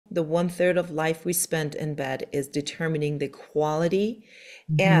the 1/3 of life we spend in bed is determining the quality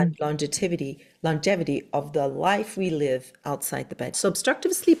Hmm. and longevity of the life we live outside the bed. So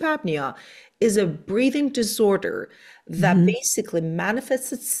obstructive sleep apnea is a breathing disorder that Hmm. basically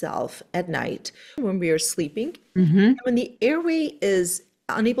manifests itself at night when we are sleeping. Hmm. When the airway is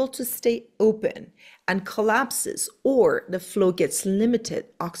unable to stay open and collapses, or the flow gets limited,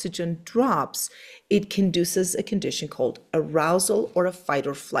 oxygen drops, it induces a condition called arousal or a fight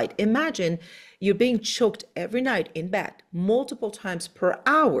or flight. Imagine you're being choked every night in bed, multiple times per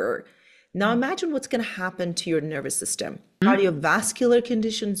hour. Now imagine what's going to happen to your nervous system. Cardiovascular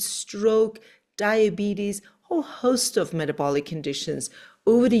conditions, stroke, diabetes, whole host of metabolic conditions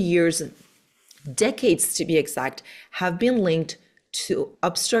over the years, decades to be exact, have been linked to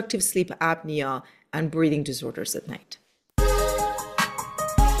obstructive sleep apnea and breathing disorders at night.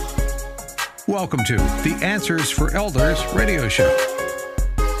 Welcome to the Answers for Elders radio show.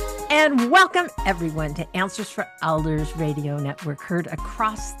 And welcome everyone to Answers for Elders Radio Network, heard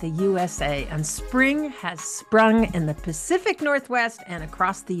across the USA. And spring has sprung in the Pacific Northwest and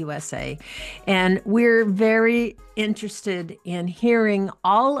across the USA. And we're very interested in hearing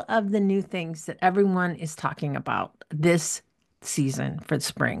all of the new things that everyone is talking about this season for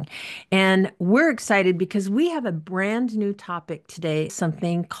spring. And we're excited because we have a brand new topic today,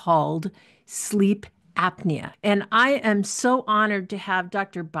 something called sleep apnea. And I am so honored to have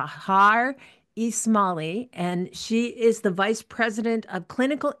Dr. Bahar Esmaili, and she is the Vice President of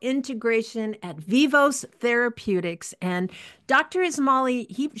Clinical Integration at Vivos Therapeutics. And Dr.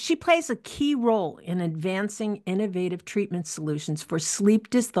 Esmaili, she plays a key role in advancing innovative treatment solutions for sleep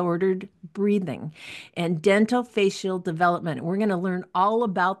disordered breathing and dental facial development. We're going to learn all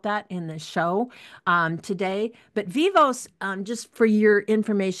about that in the show today. But Vivos, just for your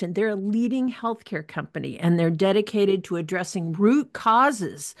information, they're a leading healthcare company, and they're dedicated to addressing root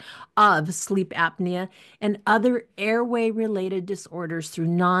causes of sleep apnea and other airway related disorders through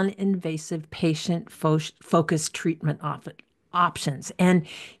non-invasive patient focused treatment options. And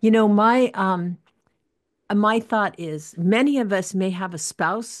my thought is many of us may have a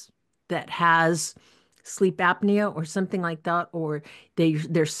spouse that has sleep apnea or something like that, or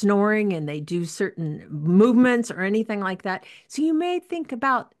they're snoring and they do certain movements or anything like that. So you may think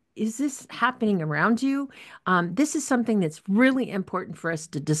about, is this happening around you? This is something that's really important for us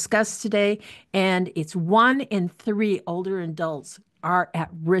to discuss today. And it's 1 in 3 older adults are at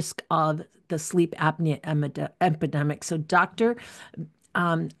risk of the sleep apnea epidemic. So, Doctor,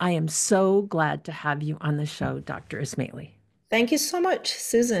 I am so glad to have you on the show, Dr. Esmaili. Thank you so much,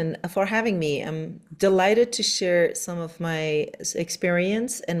 Susan, for having me. I'm delighted to share some of my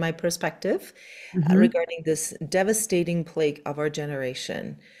experience and my perspective Hmm. regarding this devastating plague of our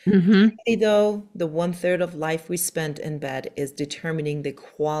generation. Hmm. Though the 1/3 of life we spend in bed is determining the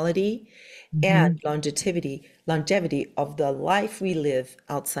quality and Hmm. longevity of the life we live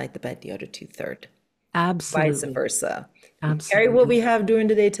outside the bed, the other 2/3, vice Absolutely. versa. We carry what Absolutely. we have during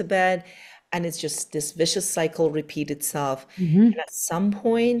the day to bed, and it's just this vicious cycle repeat itself. Hmm. And at some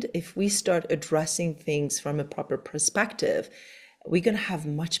point, if we start addressing things from a proper perspective, we're going to have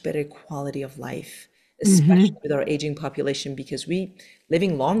much better quality of life, especially Hmm. with our aging population, because we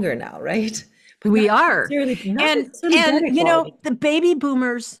living longer now, right? But We are. not And necessarily and better you know, quality. the baby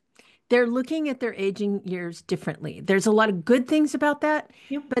boomers, they're looking at their aging years differently. There's a lot of good things about that,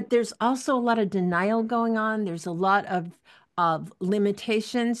 Yep. but there's also a lot of denial going on. There's a lot of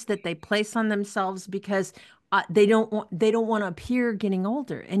limitations that they place on themselves because they don't want to appear getting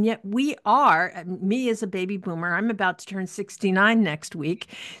older. And yet we are, me as a baby boomer, I'm about to turn 69 next week.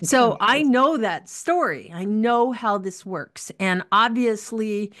 So I know that story. I know how this works. And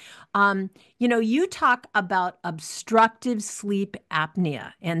obviously, you talk about obstructive sleep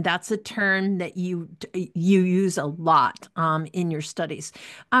apnea, and that's a term that you use a lot in your studies.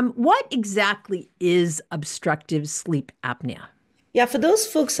 What exactly is obstructive sleep apnea? Yeah, for those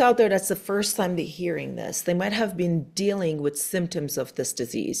folks out there, that's the first time they're hearing this. They might have been dealing with symptoms of this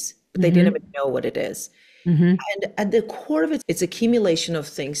disease, but they didn't Hmm. even know what it is. Hmm. And at the core of it, it's accumulation of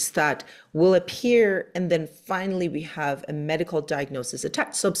things that will appear, and then finally we have a medical diagnosis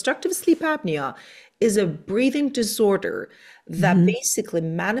attached. So obstructive sleep apnea is a breathing disorder that Hmm. basically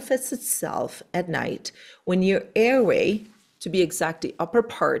manifests itself at night when your airway, to be exact, the upper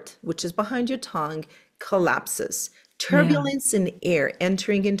part, which is behind your tongue, collapses. Yeah. Turbulence in air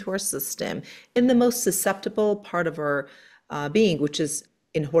entering into our system in the most susceptible part of our being, which is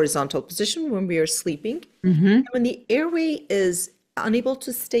in horizontal position when we are sleeping. Hmm. When the airway is unable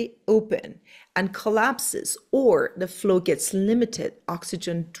to stay open and collapses or the flow gets limited,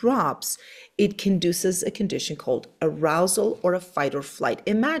 oxygen drops, it induces a condition called arousal or a fight or flight.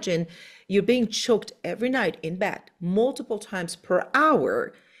 Imagine you're being choked every night in bed, multiple times per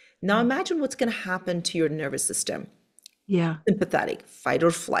hour. Now imagine what's going to happen to your nervous system. Yeah. Sympathetic, fight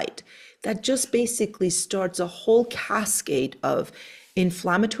or flight. That just basically starts a whole cascade of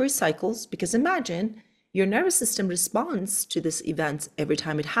inflammatory cycles, because imagine your nervous system responds to this event every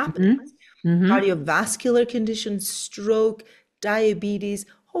time it happens. Cardiovascular conditions, stroke, diabetes,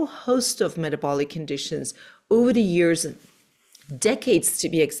 whole host of metabolic conditions over the years, decades to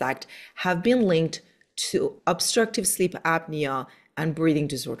be exact, have been linked to obstructive sleep apnea and breathing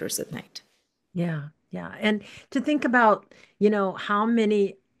disorders at night. Yeah, yeah. And to think about, how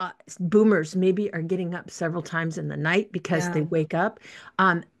many boomers maybe are getting up several times in the night because they wake up.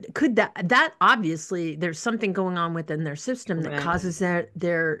 Could that obviously there's something going on within their system that causes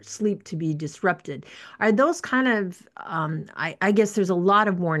their sleep to be disrupted. Are those kind of, I guess there's a lot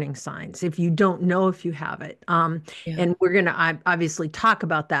of warning signs if you don't know if you have it. And we're going to obviously talk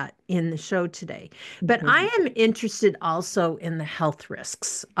about that in the show today. But I am interested also in the health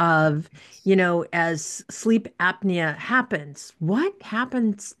risks of, as sleep apnea happens, what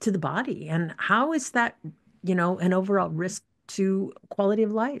happens to the body and how is that, an overall risk to quality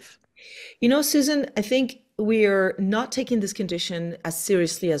of life? Susan, I think we're not taking this condition as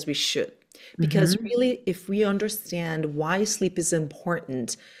seriously as we should. Because really, if we understand why sleep is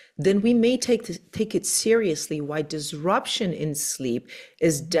important, then we may take it seriously why disruption in sleep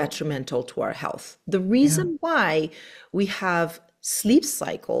is detrimental to our health. The reason why we have sleep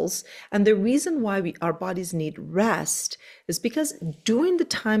cycles and the reason why our bodies need rest is because during the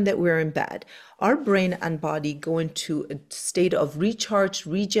time that we're in bed, our brain and body go into a state of recharge,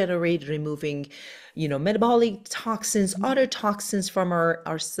 regenerate, removing, metabolic toxins, other toxins from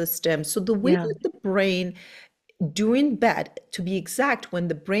our system. So the way that the brain during bed, to be exact, when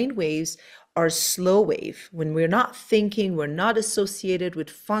the brain waves are slow wave, when we're not thinking, we're not associated with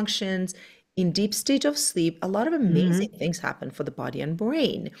functions, in deep state of sleep, a lot of amazing things happen for the body and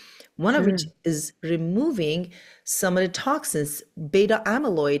brain. One of which is removing some of the toxins. Beta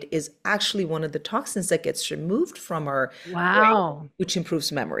amyloid is actually one of the toxins that gets removed from our brain, which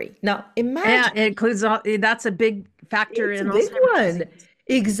improves memory. Now, imagine. Yeah, it includes that's a big factor in Alzheimer's disease.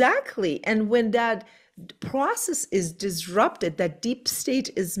 Exactly. And when that process is disrupted, that deep state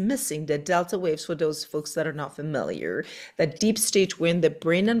is missing, the delta waves, for those folks that are not familiar, that deep state when the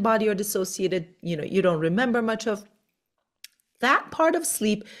brain and body are dissociated, you don't remember much of that part of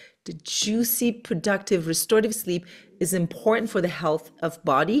sleep. The juicy, productive, restorative sleep is important for the health of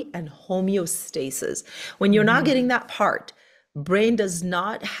body and homeostasis. When you're not getting that part, brain does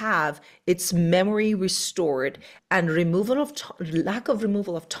not have its memory restored, and lack of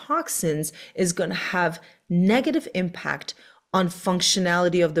removal of toxins is going to have negative impact on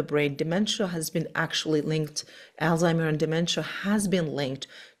functionality of the brain. Dementia has been actually linked, Alzheimer and dementia has been linked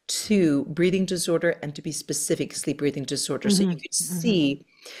to breathing disorder, and to be specific, sleep breathing disorder. So you could see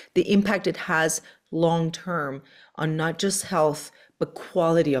the impact it has long term on not just health, but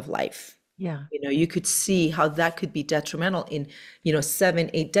quality of life. Yeah. You could see how that could be detrimental in,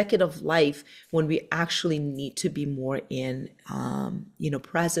 7-8 decade of life, when we actually need to be more in,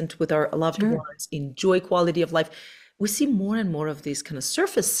 present with our loved ones, enjoy quality of life. We see more and more of these kind of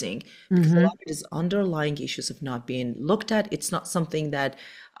surfacing because a lot of it is underlying issues of not being looked at. It's not something that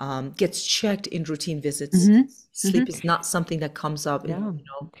gets checked in routine visits. Sleep is not something that comes up.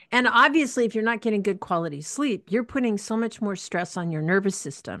 And obviously, if you're not getting good quality sleep, you're putting so much more stress on your nervous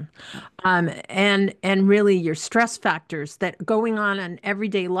system, and really your stress factors that going on in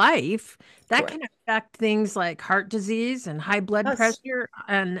everyday life that can affect things like heart disease and high blood pressure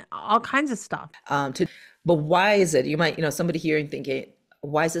and all kinds of stuff. But why is it? You might, somebody hearing thinking,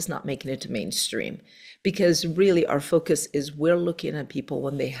 why is this not making it to mainstream? Because really our focus is we're looking at people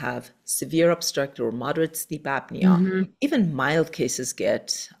when they have severe obstructive or moderate sleep apnea. Even mild cases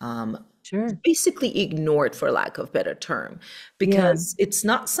get basically ignored, for lack of better term, because it's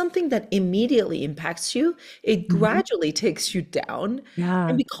not something that immediately impacts you. It gradually takes you down.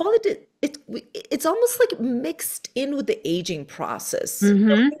 And we call it's almost like mixed in with the aging process.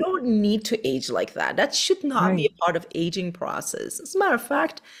 You don't need to age like that. That should not be a part of aging process. As a matter of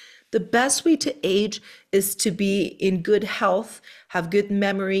fact, the best way to age is to be in good health, have good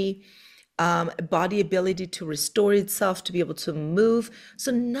memory, body ability to restore itself, to be able to move.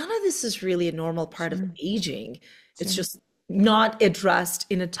 So none of this is really a normal part of aging. It's just not addressed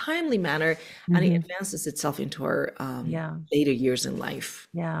in a timely manner, and it advances itself into our later years in life.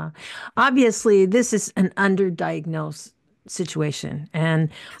 Yeah. Obviously, this is an underdiagnosed situation. And,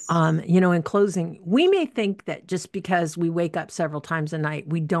 in closing, we may think that just because we wake up several times a night,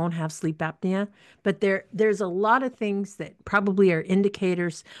 we don't have sleep apnea, but there's a lot of things that probably are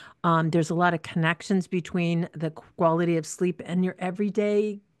indicators. There's a lot of connections between the quality of sleep and your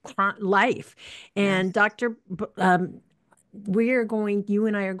everyday life. And Dr. You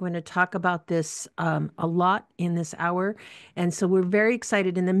and I are going to talk about this a lot in this hour. And so we're very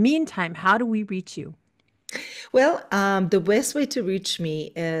excited. In the meantime, how do we reach you? Well, the best way to reach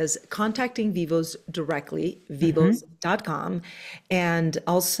me is contacting Vivos directly, vivos.com. And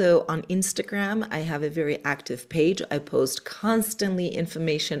also on Instagram, I have a very active page. I post constantly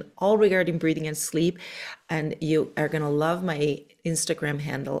information all regarding breathing and sleep. And you are going to love my Instagram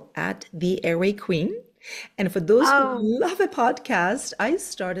handle at the Airway Queen. And for those who love a podcast, I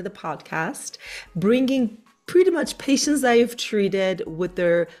started a podcast bringing pretty much patients I've treated with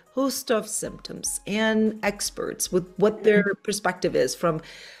their host of symptoms and experts with what their perspective is, from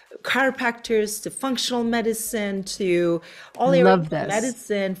chiropractors to functional medicine to all areas of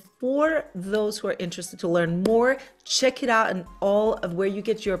medicine. For those who are interested to learn more, check it out and all of where you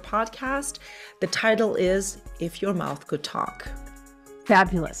get your podcast. The title is If Your Mouth Could Talk.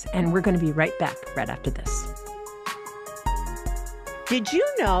 Fabulous. And we're going to be right back right after this. Did you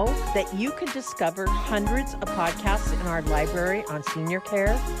know that you can discover hundreds of podcasts in our library on senior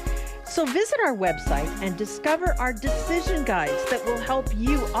care? So visit our website and discover our decision guides that will help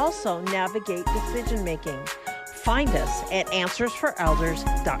you also navigate decision making. Find us at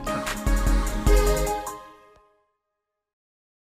answersforelders.com.